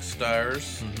comic book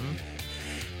stars.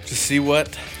 To see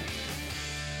what's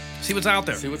out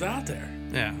there. See what's out there.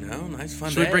 Yeah. Nice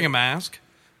fun Should day. we bring a mask?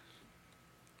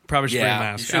 Probably should bring a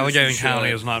mask. Allegheny County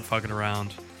is not fucking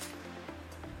around.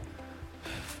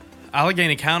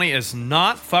 Allegheny County is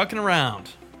not fucking around.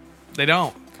 They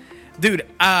don't. Dude,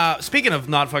 speaking of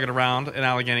not fucking around in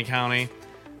Allegheny County,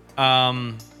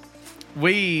 when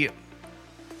we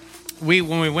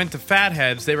went to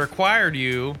Fatheads, they required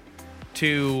you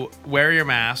to wear your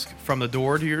mask from the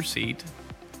door to your seat.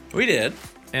 We did.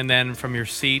 And then from your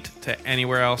seat to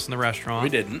anywhere else in the restaurant. We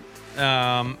didn't.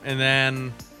 And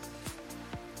then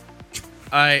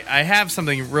I have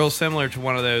something real similar to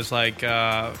one of those, like,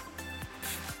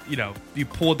 you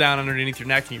pull it down underneath your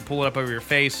neck and you pull it up over your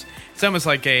face. It's almost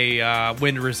like a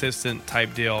wind resistant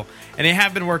type deal, and they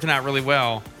have been working out really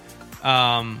well.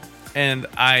 And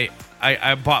I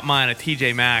bought mine at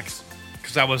TJ Maxx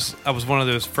because I was one of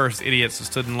those first idiots that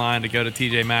stood in line to go to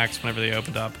TJ Maxx whenever they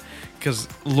opened up, because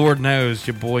Lord knows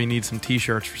your boy needs some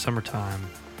t-shirts for summertime.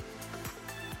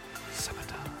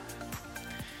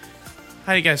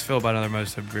 How do you guys feel about another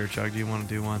Most Sober Beer Chug? Do you want to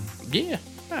do one? Yeah.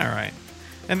 All right.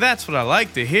 And that's what I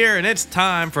like to hear, and it's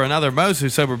time for another Mostly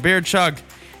Sober Beer Chug.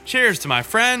 Cheers to my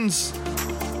friends.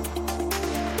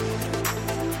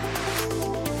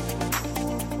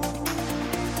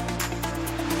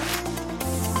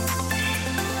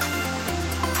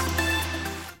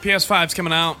 PS5's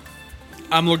coming out.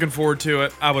 I'm looking forward to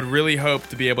it. I would really hope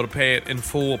to be able to pay it in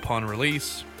full upon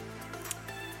release.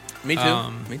 Me too.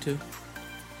 Me too.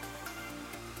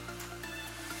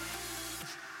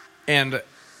 And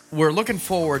we're looking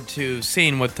forward to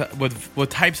seeing what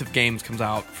types of games comes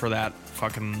out for that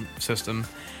fucking system.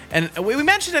 And we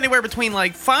mentioned anywhere between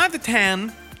like 5 to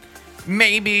 10,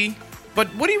 maybe. But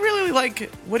what do you really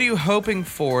like? What are you hoping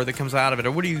for that comes out of it?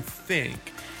 Or what do you think?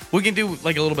 We can do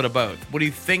like a little bit of both. What do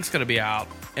you think's going to be out?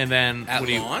 And then at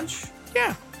launch?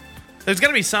 Yeah. There's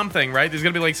going to be something, right? There's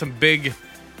going to be like some big...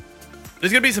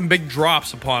 There's going to be some big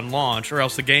drops upon launch, or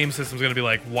else the game system's going to be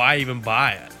like, why even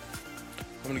buy it?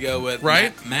 I'm going to go with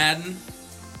Madden,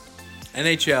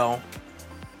 NHL.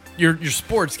 Your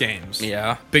sports games.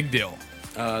 Yeah. Big deal.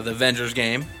 The Avengers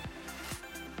game.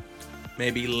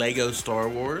 Maybe Lego Star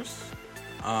Wars.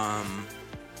 And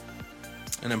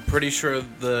I'm pretty sure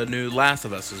the new Last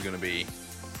of Us is going to be.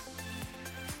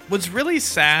 What's really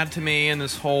sad to me in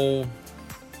this whole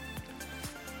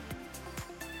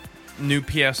new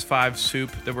PS5 soup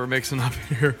that we're mixing up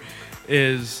here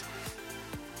is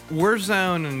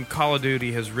Warzone and Call of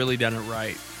Duty has really done it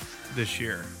right this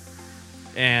year.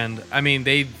 And I mean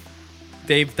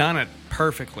they've done it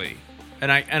perfectly.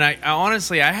 And I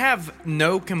honestly I have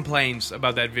no complaints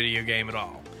about that video game at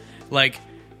all. Like,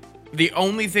 the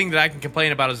only thing that I can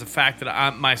complain about is the fact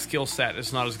that my skill set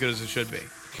is not as good as it should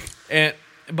be.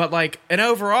 But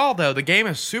overall though, the game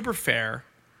is super fair.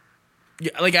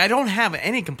 Like, I don't have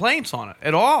any complaints on it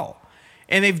at all.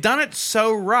 And they've done it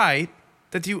so right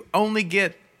that you only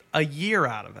get a year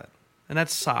out of it. And that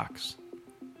sucks.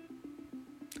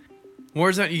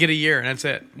 Warzone, you get a year and that's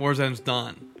it. Warzone's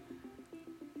done.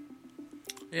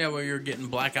 Yeah, well, you're getting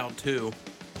Blackout 2.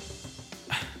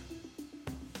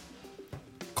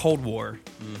 Cold War.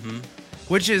 Mm-hmm.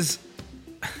 Which is,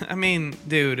 I mean,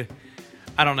 dude,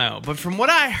 I don't know. But from what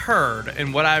I heard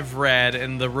and what I've read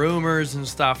and the rumors and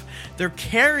stuff, they're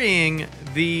carrying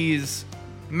these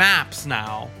maps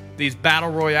now, these Battle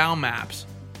Royale maps,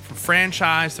 from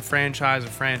franchise to franchise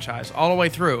to franchise, all the way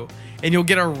through. And you'll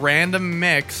get a random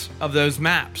mix of those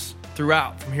maps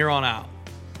throughout, from here on out,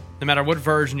 no matter what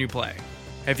version you play.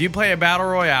 If you play a Battle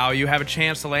Royale, you have a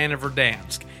chance to land in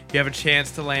Verdansk. You have a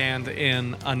chance to land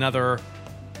in another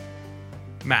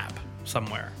map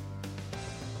somewhere.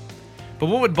 But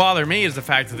what would bother me is the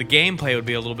fact that the gameplay would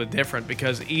be a little bit different,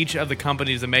 because each of the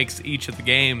companies that makes each of the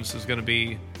games is going to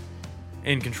be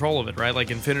in control of it, right? Like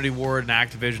Infinity Ward and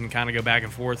Activision kind of go back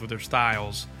and forth with their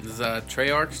styles. Is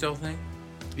Treyarch still a thing?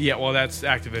 Yeah, well, that's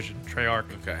Activision.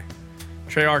 Treyarch. Okay.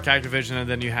 Treyarch, Activision, and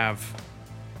then you have...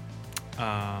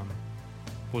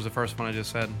 what was the first one I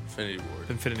just said?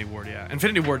 Infinity Ward, yeah.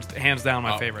 Infinity Ward's hands down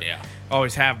my favorite. Yeah.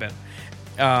 Always have been.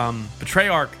 But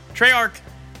Treyarch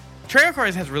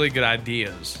always has really good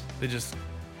ideas.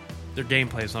 Their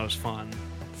gameplay is not as fun.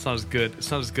 It's not as good.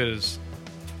 It's not as good as,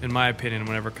 in my opinion,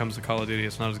 whenever it comes to Call of Duty,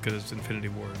 it's not as good as Infinity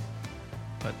Ward.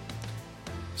 But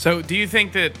so do you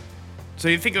think that? So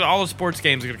you think that all the sports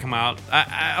games are going to come out?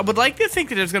 I would like to think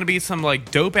that there's going to be some like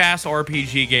dope ass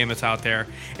RPG game that's out there,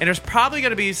 and there's probably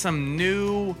going to be some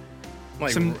new,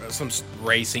 like some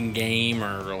racing game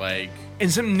or like,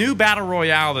 and some new battle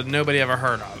royale that nobody ever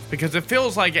heard of, because it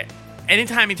feels like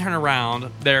anytime you turn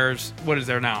around, there's what is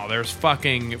there now? There's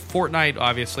fucking Fortnite,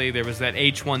 obviously. There was that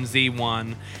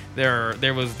H1Z1.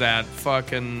 There was that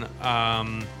fucking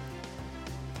what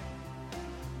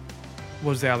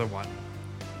was the other one?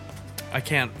 I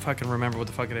can't fucking remember what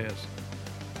the fuck it is.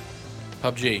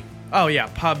 PUBG. Oh yeah,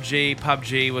 PUBG.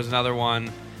 PUBG was another one.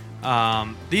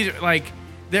 These are like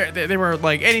they were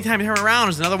like anytime you turn around,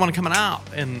 there's another one coming out,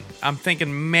 and I'm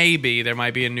thinking maybe there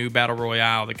might be a new battle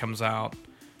royale that comes out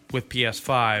with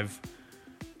PS5.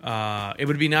 It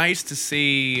would be nice to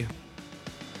see.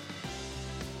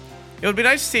 It would be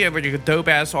nice to see like a dope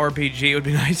ass RPG. It would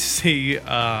be nice to see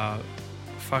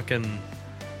fucking.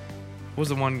 What was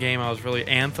the one game I was really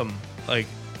Anthem? Like,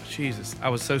 Jesus, I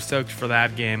was so stoked for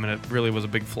that game, and it really was a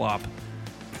big flop.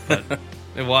 but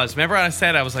it was. Remember when I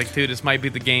said, I was like, dude, this might be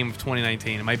the game of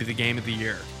 2019. It might be the game of the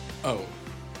year. Oh,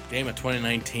 game of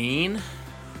 2019?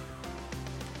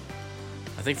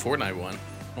 I think Fortnite won,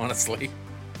 honestly.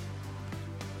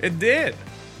 It did.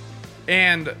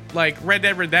 And, like, Red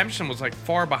Dead Redemption was, like,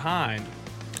 far behind.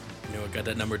 You know what got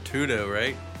that number 2, though,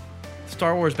 right?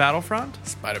 Star Wars Battlefront?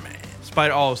 Spider-Man.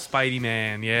 Spidey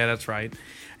Man. Yeah, that's right.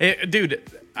 Dude,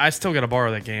 I still got to borrow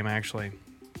that game, actually.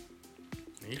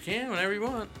 You can, whenever you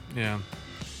want. Yeah.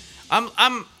 I'm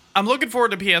looking forward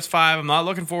to PS5. I'm not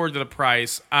looking forward to the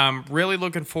price. I'm really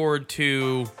looking forward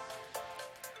to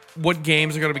what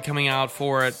games are going to be coming out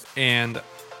for it, and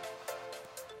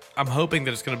I'm hoping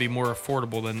that it's going to be more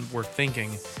affordable than we're thinking,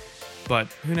 but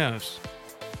who knows?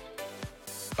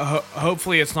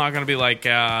 Hopefully it's not going to be like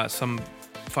some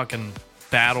fucking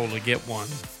battle to get one,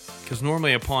 because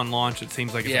normally upon launch it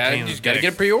seems like it's a pain in the you just got to dick.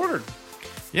 get it pre-ordered.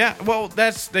 Yeah, well,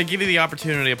 they give you the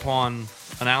opportunity upon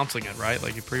announcing it, right?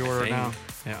 Like you pre-order it now.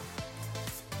 Yeah.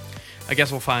 I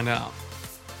guess we'll find out.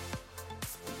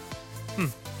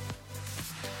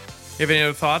 You have any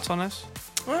other thoughts on this?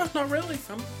 Well, not really.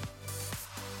 I'm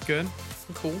Good.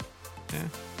 cool. Yeah.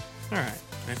 All right.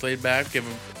 Nice laid back. Give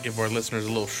our listeners a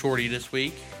little shorty this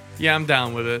week. Yeah, I'm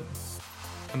down with it.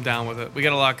 We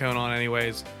got a lot going on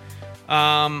anyways.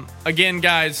 Again,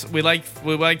 guys, we'd like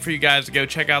for you guys to go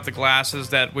check out the glasses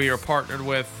that we are partnered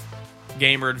with,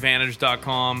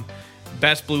 GamerAdvantage.com.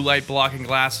 Best blue light blocking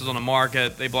glasses on the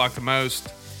market. They block the most.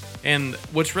 And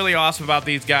what's really awesome about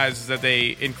these guys is that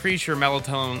they increase your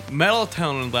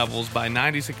melatonin levels by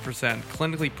 96%,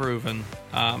 clinically proven.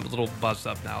 A little buzzed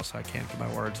up now, so I can't get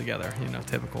my words together. You know,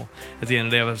 typical at the end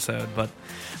of the episode. But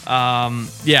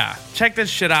yeah, check this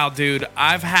shit out, dude.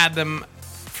 I've had them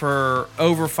for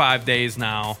over 5 days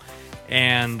now,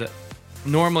 and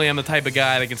normally I'm the type of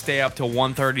guy that can stay up till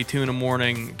 1:30, 2 in the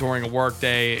morning during a work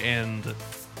day and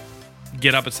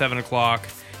get up at 7 o'clock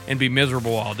and be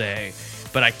miserable all day.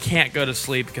 But I can't go to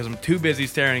sleep because I'm too busy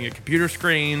staring at computer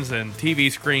screens and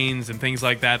TV screens and things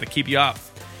like that keep you up.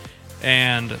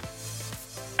 And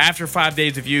after 5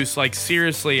 days of use, like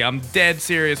seriously, I'm dead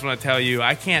serious when I tell you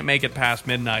I can't make it past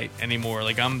midnight anymore.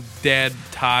 Like I'm dead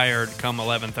tired come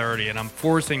 11:30, and I'm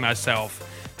forcing myself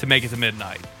to make it to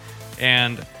midnight.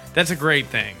 And that's a great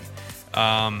thing.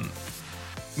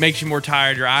 Makes you more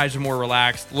tired, your eyes are more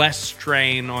relaxed, less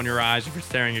strain on your eyes if you're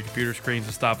staring at computer screens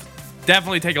and stuff.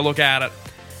 Definitely take a look at it.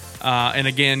 And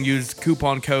again, use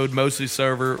coupon code mostly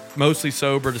sober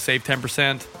to save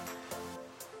 10%.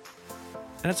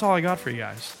 And that's all I got for you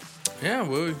guys. Yeah,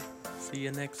 we'll see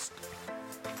you next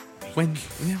We'll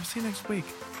see you next week.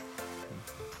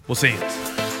 We'll see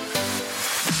you.